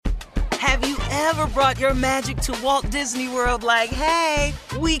Have you ever brought your magic to Walt Disney World like, hey,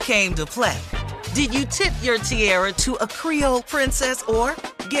 we came to play? Did you tip your tiara to a Creole princess or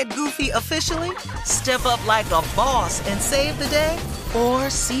get goofy officially? Step up like a boss and save the day? Or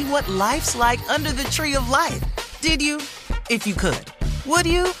see what life's like under the tree of life? Did you? If you could. Would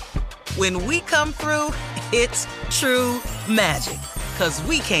you? When we come through, it's true magic. 'Cause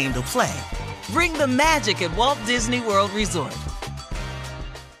we came to play. Bring the magic at Walt Disney World Resort.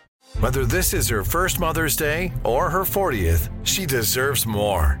 Whether this is her first Mother's Day or her 40th, she deserves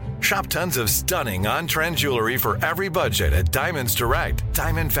more. Shop tons of stunning on-trend jewelry for every budget at Diamonds Direct.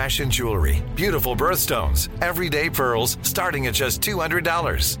 Diamond fashion jewelry, beautiful birthstones, everyday pearls starting at just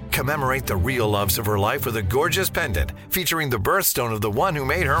 $200. Commemorate the real loves of her life with a gorgeous pendant featuring the birthstone of the one who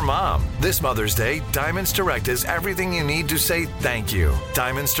made her mom. This Mother's Day, Diamonds Direct is everything you need to say thank you.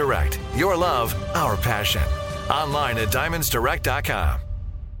 Diamonds Direct, your love, our passion. Online at diamondsdirect.com.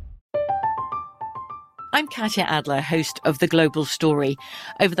 I'm Katya Adler, host of The Global Story.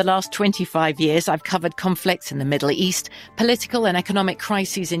 Over the last 25 years, I've covered conflicts in the Middle East, political and economic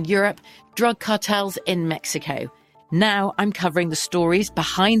crises in Europe, drug cartels in Mexico. Now I'm covering the stories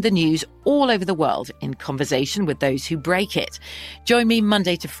behind the news all over the world in conversation with those who break it. Join me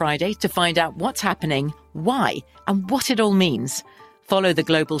Monday to Friday to find out what's happening, why, and what it all means. Follow The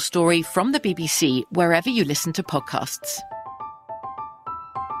Global Story from the BBC wherever you listen to podcasts.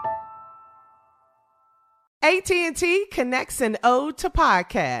 AT&T connects an ode to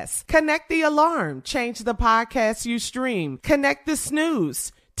podcasts. Connect the alarm. Change the podcast you stream. Connect the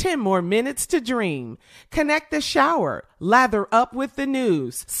snooze. 10 more minutes to dream. Connect the shower. Lather up with the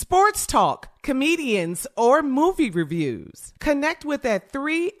news. Sports talk, comedians, or movie reviews. Connect with that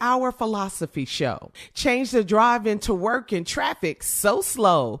 3-hour philosophy show. Change the drive into work in traffic so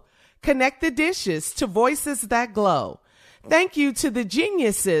slow. Connect the dishes to voices that glow. Thank you to the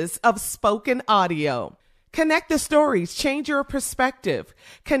geniuses of spoken audio. Connect the stories, change your perspective.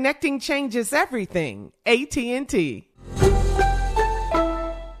 Connecting changes everything. AT&T.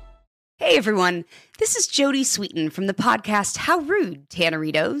 Hey everyone, this is Jodie Sweetin from the podcast How Rude,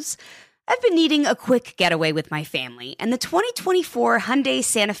 Tanneritos. I've been needing a quick getaway with my family, and the 2024 Hyundai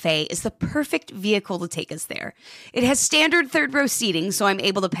Santa Fe is the perfect vehicle to take us there. It has standard third-row seating, so I'm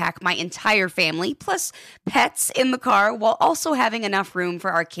able to pack my entire family, plus pets, in the car, while also having enough room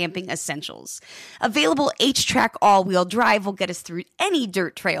for our camping essentials. Available H-Track all-wheel drive will get us through any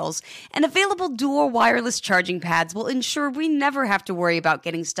dirt trails, and available dual wireless charging pads will ensure we never have to worry about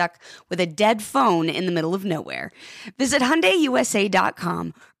getting stuck with a dead phone in the middle of nowhere. Visit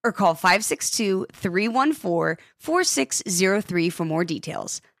HyundaiUSA.com or call 562-314-4603 for more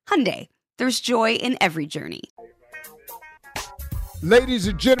details. Hyundai, there's joy in every journey. Ladies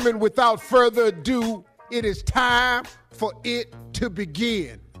and gentlemen, without further ado, it is time for it to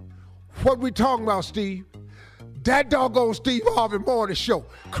begin. What we talking about, Steve? That doggone Steve Harvey Morning Show.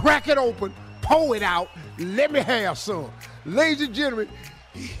 Crack it open, pour it out, let me have some. Ladies and gentlemen,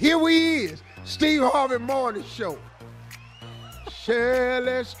 here we is, Steve Harvey Morning Show.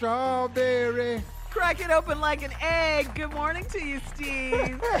 Shirley Strawberry. Crack it open like an egg. Good morning to you,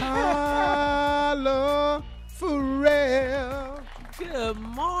 Steve. Hello, Pharrell. Good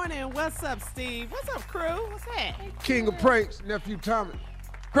morning. What's up, Steve? What's up, crew? What's that? King of Pranks, Nephew Tommy.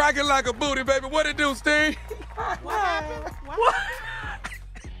 Crack it like a booty, baby. What it do, Steve? What happened? What?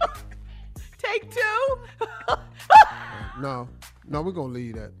 Take two? No, we're going to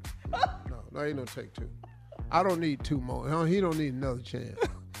leave that. No, ain't no take two. I don't need two more. He don't need another chance.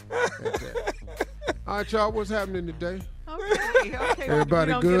 All right, y'all, what's happening today? Okay.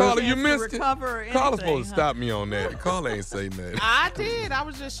 Everybody good? Caller, you missed it. Caller's supposed to stop me on that. Caller ain't say nothing. I did. I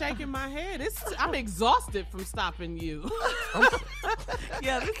was just shaking my head. I'm exhausted from stopping you.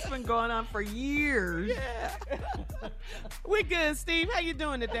 Yeah, this has been going on for years. Yeah. We're good, Steve. How you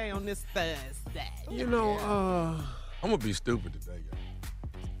doing today on this Thursday? You know, I'm going to be stupid today, y'all.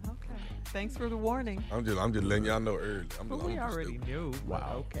 Thanks for the warning. I'm just letting y'all know early. We already knew.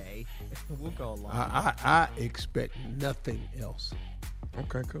 Wow. Okay. We'll go along. I expect nothing else.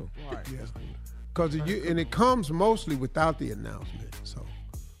 Okay, cool. Right. Yeah. Because it comes mostly without the announcement. So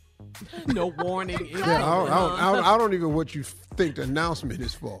no warning. Yeah, I don't even what you think the announcement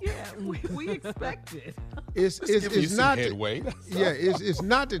is for. Yeah, we expect it. It's not headway. It's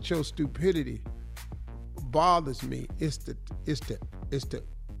not that your stupidity bothers me. It's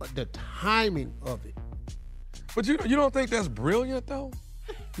the timing of it. But you don't think that's brilliant, though?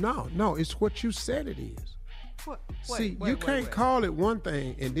 No, it's what you said it is. What? You can't call it one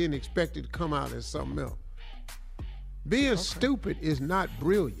thing and then expect it to come out as something else. Being stupid is not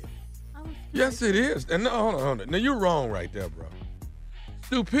brilliant. Yes, it is. And no, hold on. Now, you're wrong right there, bro.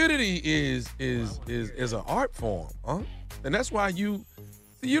 stupidity is an art form, huh? And that's why you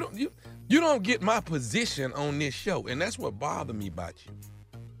don't get my position on this show, and that's what bothered me about you.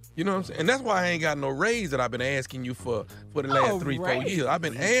 You know what I'm saying? And that's why I ain't got no raise that I've been asking you for the last 3-4 years. I've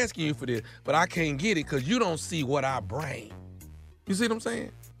been asking you for this, but I can't get it because you don't see what I bring. You see what I'm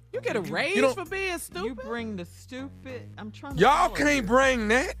saying? You get a raise for being stupid? You bring the stupid. I'm trying to. Y'all can't bring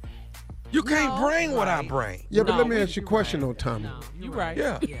that. You can't bring what I bring. Yeah, but let me ask you a question, though, Tommy. No, you're right.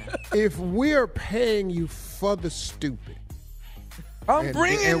 Yeah. If we're paying you for the stupid, I'm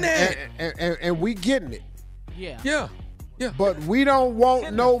bringing that. And we getting it. Yeah. But we don't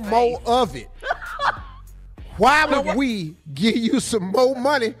want no more of it. Why would we give you some more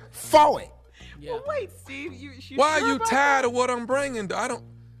money for it? Yeah. Well, wait, Steve. Why are you tired of what I'm bringing?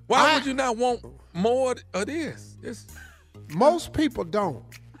 Why would you not want more of this? Most people don't.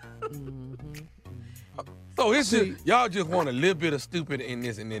 So it's just y'all just want a little bit of stupid in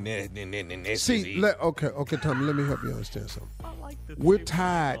this and then that, and then see. Okay, Tommy. Let me help you understand something. I like this. We're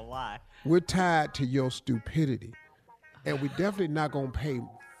tied. We're tied to your stupidity, and we definitely not gonna pay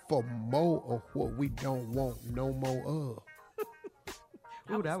for more of what we don't want no more of.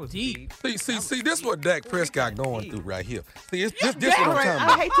 Ooh, that was deep. See, this is what Dak Prescott going through right here. See, this what I'm talking about.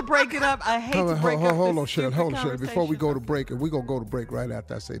 I hate to break it up. Hold on, Shirley. Before we go to break, and we're going to go to break right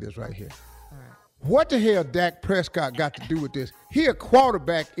after I say this right here. All right. What the hell Dak Prescott got to do with this? He a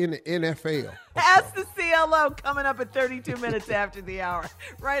quarterback in the NFL. Ask the CLO coming up at 32 minutes after the hour.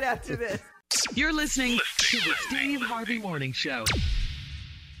 Right after this. You're listening to the Steve Harvey Morning Show.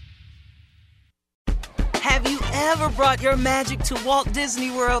 Have you ever brought your magic to Walt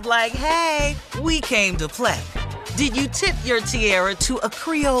Disney World like, hey, we came to play? Did you tip your tiara to a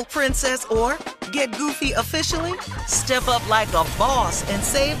Creole princess or get goofy officially? Step up like a boss and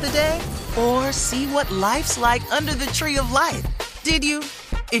save the day? Or see what life's like under the tree of life? Did you?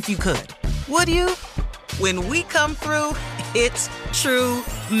 If you could. Would you? When we come through, it's true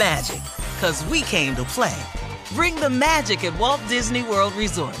magic. 'Cause we came to play. Bring the magic at Walt Disney World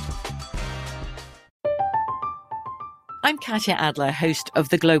Resort. I'm Katya Adler, host of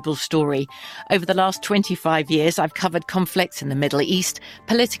The Global Story. Over the last 25 years, I've covered conflicts in the Middle East,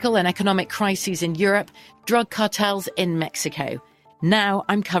 political and economic crises in Europe, drug cartels in Mexico. Now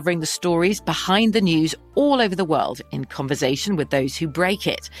I'm covering the stories behind the news all over the world in conversation with those who break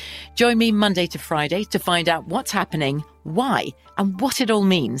it. Join me Monday to Friday to find out what's happening, why, and what it all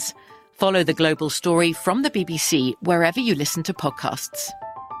means. Follow The Global Story from the BBC wherever you listen to podcasts.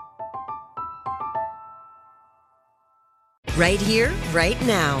 Right here, right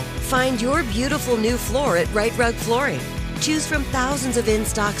now. Find your beautiful new floor at Right Rug Flooring. Choose from thousands of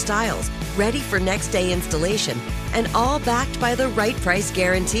in-stock styles, ready for next day installation, and all backed by the right price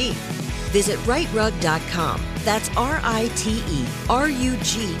guarantee. Visit rightrug.com. That's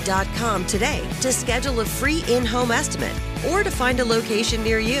RITERUG.com today to schedule a free in-home estimate or to find a location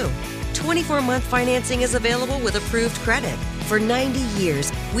near you. 24-month financing is available with approved credit. For 90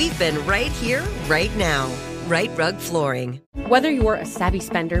 years, we've been right here, right now. Right Rug Flooring. Whether you're a savvy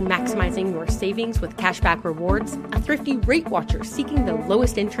spender maximizing your savings with cashback rewards, a thrifty rate watcher seeking the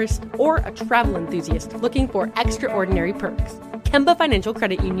lowest interest, or a travel enthusiast looking for extraordinary perks, Kemba Financial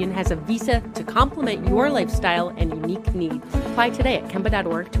Credit Union has a visa to complement your lifestyle and unique needs. Apply today at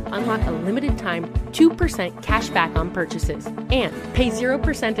Kemba.org to unlock a limited time 2% cash back on purchases and pay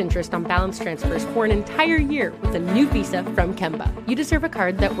 0% interest on balance transfers for an entire year with a new visa from Kemba. You deserve a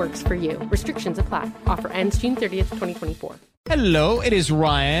card that works for you. Restrictions apply. Offer ends June 30th, 2024. Hello, it is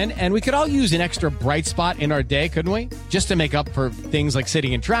Ryan, and we could all use an extra bright spot in our day, couldn't we? Just to make up for things like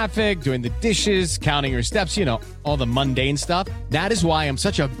sitting in traffic, doing the dishes, counting your steps, all the mundane stuff. That is why I'm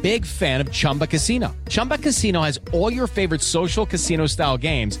such a big fan of Chumba Casino. Chumba Casino has all your favorite social casino-style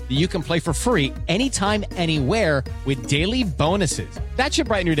games that you can play for free anytime, anywhere with daily bonuses. That should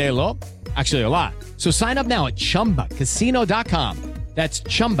brighten your day a little. Actually, a lot. So sign up now at ChumbaCasino.com. That's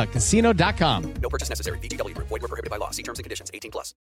ChumbaCasino.com. No purchase necessary. VGW Group. Void where prohibited by law. See terms and conditions. 18+.